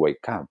when I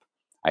wake up.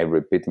 I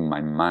repeat in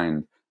my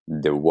mind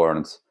the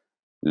words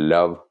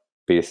love,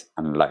 peace,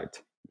 and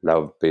light.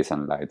 Love, peace,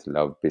 and light.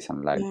 Love, peace,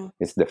 and light. Yeah.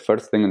 It's the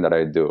first thing that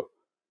I do.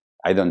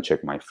 I don't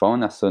check my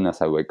phone as soon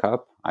as I wake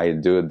up. I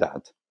do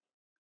that.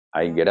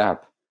 I Yeah. get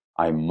up.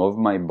 I move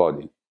my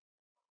body.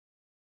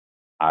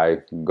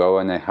 I go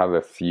and I have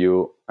a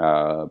few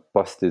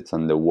post-its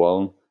on the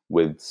wall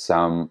with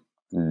some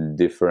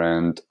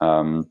different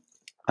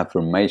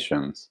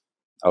affirmations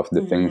of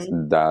the things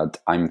Hmm. that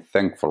I'm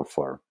thankful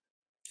for.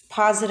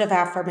 Positive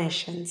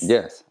affirmations.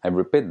 Yes, I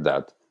repeat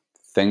that.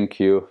 Thank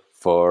you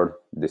for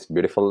this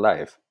beautiful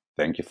life.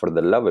 Thank you for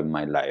the love in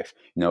my life.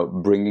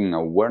 Bringing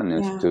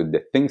awareness Yeah. to the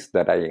things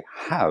that I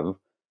have,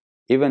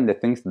 even the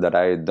things that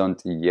I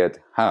don't yet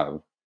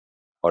have,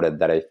 or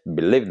that I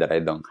believe that I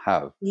don't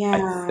have. I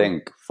Yeah.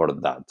 thank for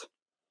that.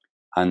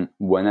 And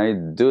when I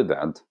do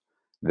that,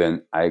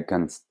 then I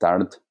can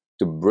start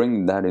to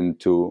bring that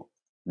into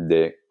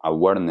the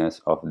awareness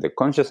of the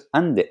conscious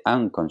and the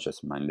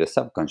unconscious mind, the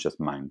subconscious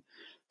mind.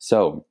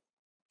 So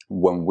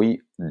when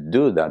we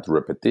do that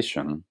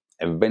repetition,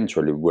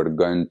 eventually we're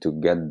going to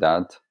get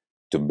that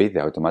to be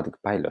the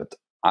automatic pilot.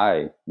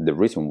 The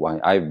reason why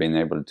I've been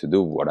able to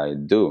do what I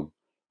do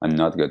and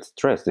not get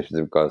stressed is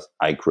because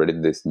I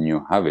created this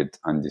new habit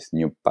and these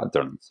new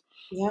patterns.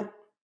 Yep.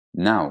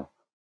 Now,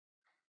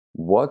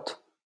 what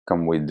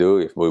can we do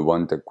if we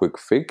want a quick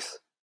fix?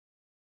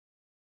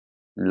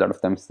 A lot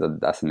of times that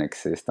doesn't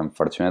exist,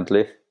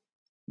 unfortunately,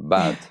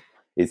 but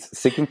it's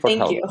seeking for Thank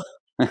help.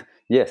 you.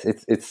 Yes,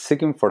 it's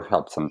seeking for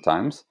help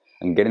sometimes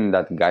and getting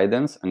that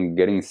guidance and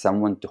getting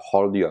someone to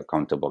hold you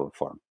accountable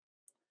for.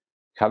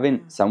 Having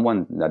Yeah.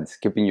 someone that is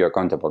keeping you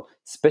accountable,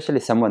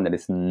 especially someone that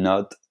is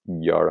not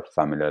your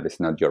family, that is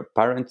not your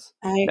parents,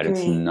 I that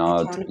it's agree.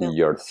 not Accountability.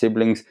 your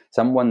siblings,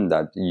 someone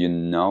that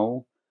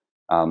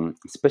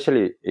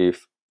especially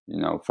if,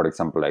 for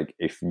example, like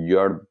if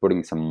you're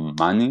putting some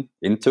money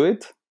into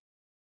it,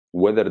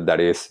 whether that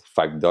is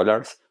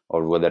 $5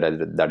 or whether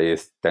that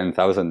is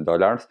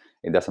 $10,000,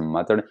 it doesn't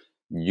matter.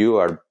 You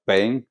are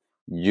paying.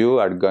 You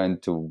are going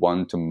to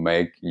want to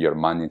make your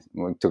money,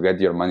 to get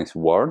your money's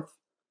worth,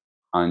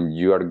 and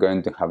you are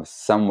going to have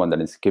someone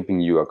that is keeping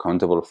you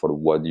accountable for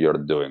what you're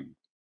doing.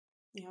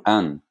 Yep.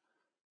 And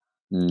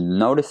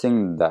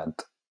noticing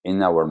that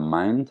in our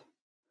mind,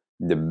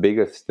 the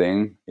biggest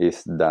thing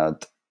is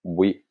that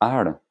we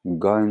are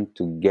going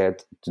to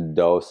get to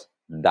those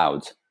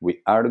doubts.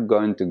 We are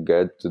going to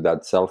get to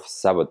that self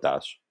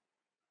sabotage.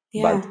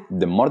 But Yeah.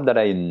 the more that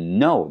I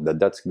know that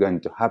that's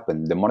going to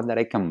happen, the more that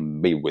I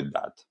can be with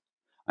that.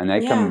 And I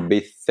can Yeah. be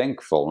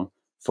thankful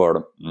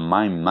for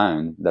my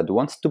mind that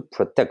wants to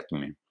protect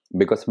me.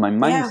 Because my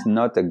mind Yeah. is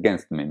not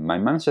against me. My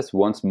mind just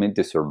wants me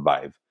to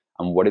survive.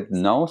 And what it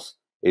knows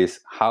is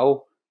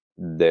how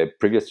the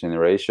previous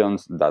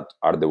generations that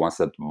are the ones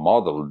that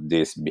model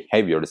these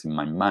behaviors in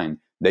my mind,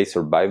 they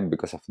survived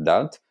because of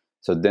that.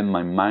 So then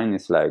my mind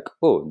is like,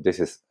 oh, this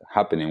is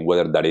happening,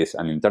 whether that is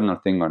an internal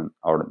thing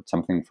or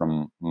something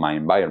from my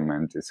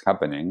environment is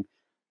happening.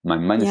 My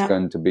mind is Yeah.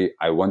 going to be,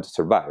 I want to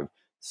survive.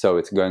 So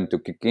it's going to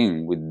kick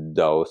in with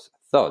those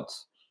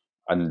thoughts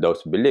and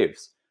those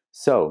beliefs.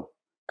 So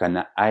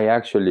can I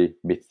actually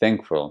be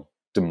thankful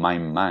to my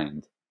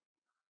mind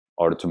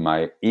or to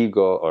my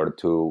ego or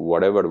to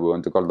whatever we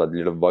want to call that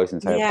little voice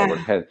inside of Yeah. our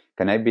head?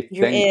 Can I be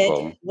Your id,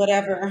 thankful?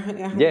 whatever.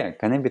 Yeah. Yeah,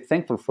 can I be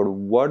thankful for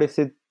what is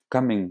it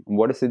coming,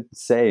 what is it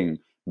saying?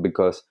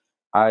 Because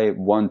I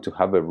want to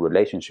have a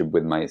relationship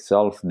with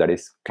myself that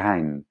is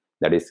kind,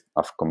 that is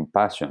of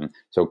compassion.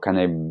 So can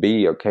I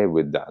be okay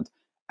with that?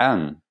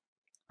 And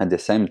at the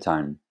same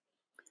time,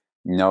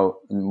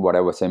 what I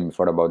was saying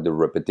before about the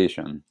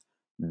repetition.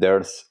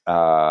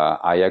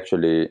 I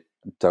actually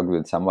talked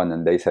with someone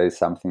and they said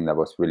something that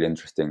was really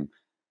interesting.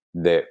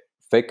 The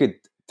fake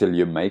it till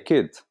you make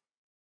it,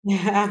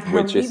 Yeah.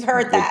 which We've is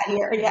heard which that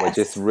here. which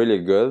is Yes. really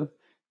good.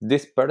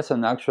 this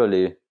person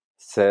actually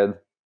said,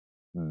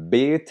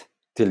 be it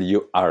till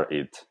you are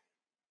it.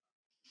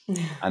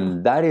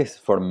 And that is,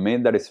 for me,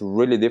 that is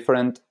really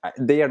different.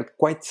 They are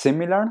quite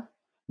similar,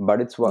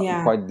 but it's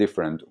Yeah. quite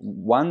different.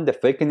 One, the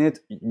faking it,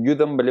 you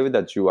don't believe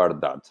that you are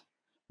that.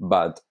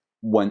 But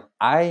when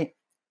I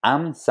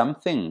am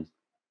something,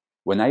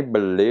 when I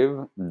believe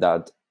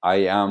that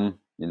I am,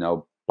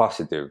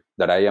 positive,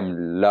 that I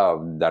am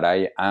loved, that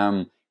I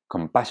am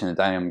compassionate,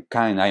 I am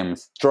kind, I am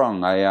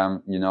strong, I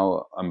am,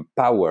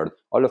 empowered,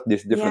 all of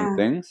these different Yeah.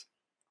 things,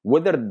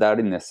 whether that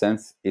in a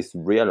sense is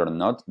real or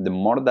not, the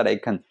more that I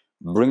can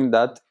bring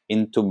that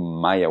into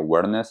my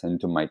awareness,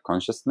 into my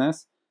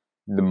consciousness,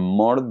 the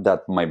more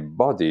that my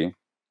body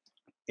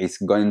is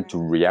going to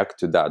react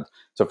to that.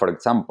 So, for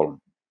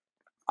example,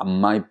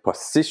 my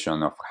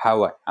position of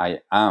how I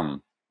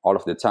am all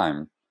of the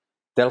time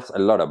tells a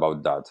lot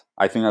about that.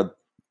 I think that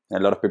a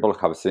lot of people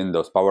have seen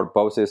those power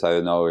poses. I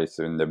don't know if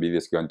in the video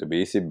is going to be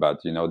easy, but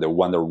the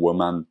Wonder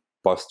Woman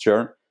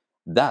posture,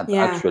 that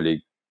Yeah.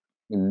 actually,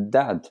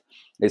 that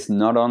is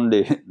not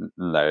only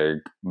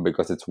like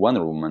because it's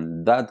Wonder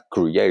Woman, that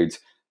creates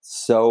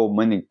so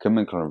many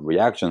chemical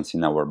reactions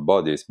in our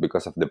bodies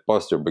because of the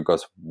posture,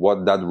 because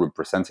what that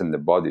represents in the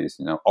body is,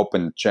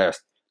 open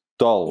chest,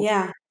 tall,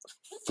 Yeah.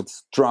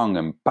 strong,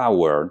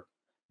 empowered.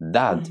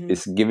 That Hmm.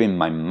 is giving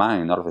my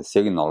mind all of the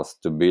signals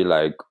to be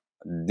like,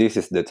 this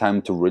is the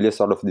time to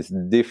release all of these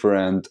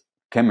different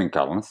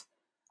chemicals.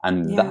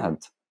 And Yeah.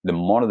 that, the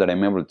more that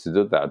I'm able to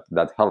do that,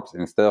 that helps,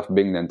 instead of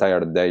being the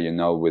entire day,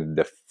 with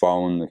the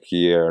phone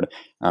here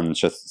and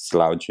just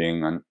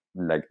slouching and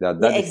like that.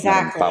 Yeah, That is not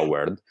exactly.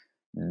 empowered.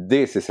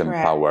 This is Correct.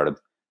 empowered.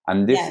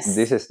 And this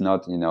Yes. is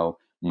not,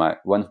 my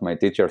one of my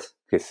teachers,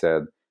 he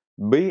said,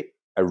 be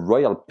a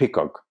royal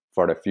peacock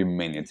for a few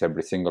minutes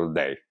every single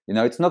day.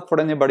 It's not for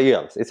anybody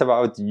else. It's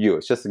about you.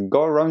 Just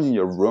go around in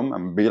your room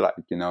and be like,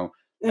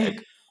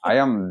 like, I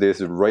am this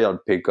royal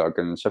peacock,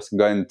 and just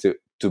going to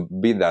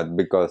be that,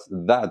 because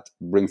that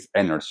brings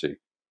energy.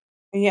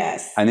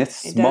 Yes, And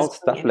it's it does small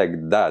bring stuff in.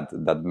 like that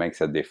that makes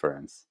a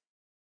difference.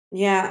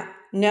 Yeah,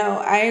 no,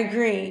 I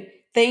agree.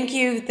 Thank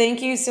you.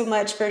 Thank you so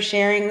much for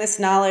sharing this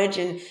knowledge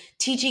and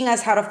teaching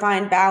us how to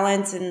find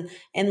balance and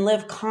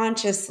live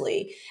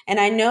consciously. And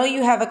I know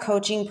you have a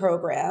coaching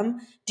program.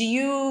 Do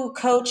you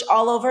coach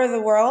all over the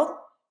world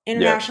Yes.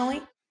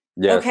 internationally?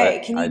 Yes, Okay,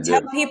 can I you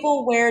tell do.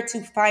 people where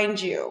to find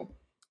you?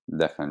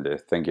 Definitely.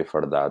 Thank you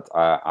for that.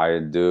 I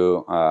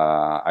do.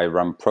 I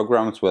run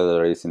programs,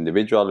 whether it's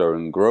individual or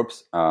in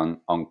groups, on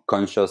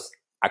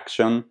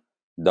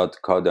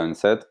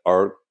consciousaction.co.nz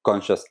or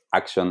Conscious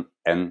Action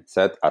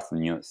NZ as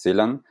New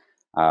Zealand,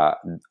 uh,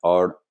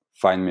 or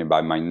find me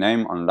by my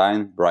name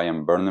online,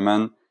 Brian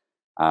Burneman,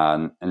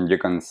 and you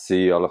can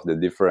see all of the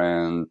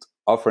different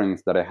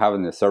offerings that I have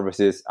in the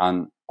services.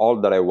 And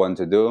all that I want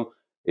to do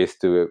is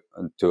to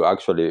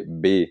actually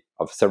be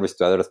of service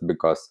to others,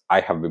 because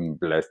I have been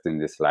blessed in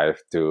this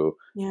life to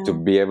Yeah,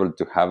 be able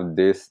to have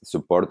this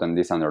support and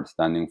this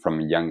understanding from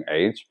a young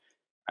age.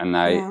 And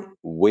I yeah.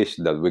 wish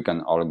that we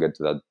can all get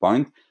to that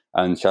point.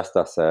 And just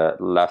as a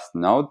last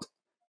note,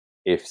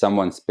 if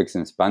someone speaks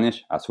in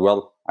Spanish as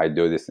well, I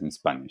do this in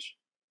Spanish.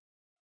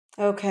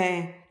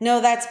 Okay. No,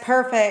 that's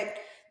perfect.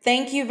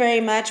 Thank you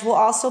very much. We'll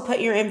also put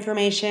your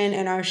information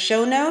in our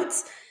show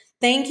notes.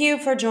 Thank you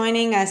for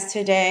joining us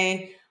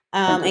today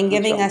Thank you, and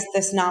giving Francel. us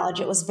this knowledge.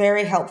 It was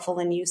very helpful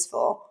and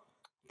useful.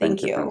 Thank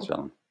Thank you, you.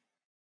 Francel.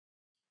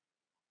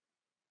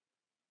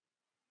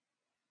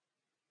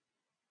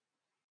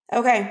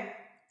 Okay.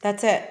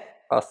 That's it.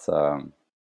 Awesome.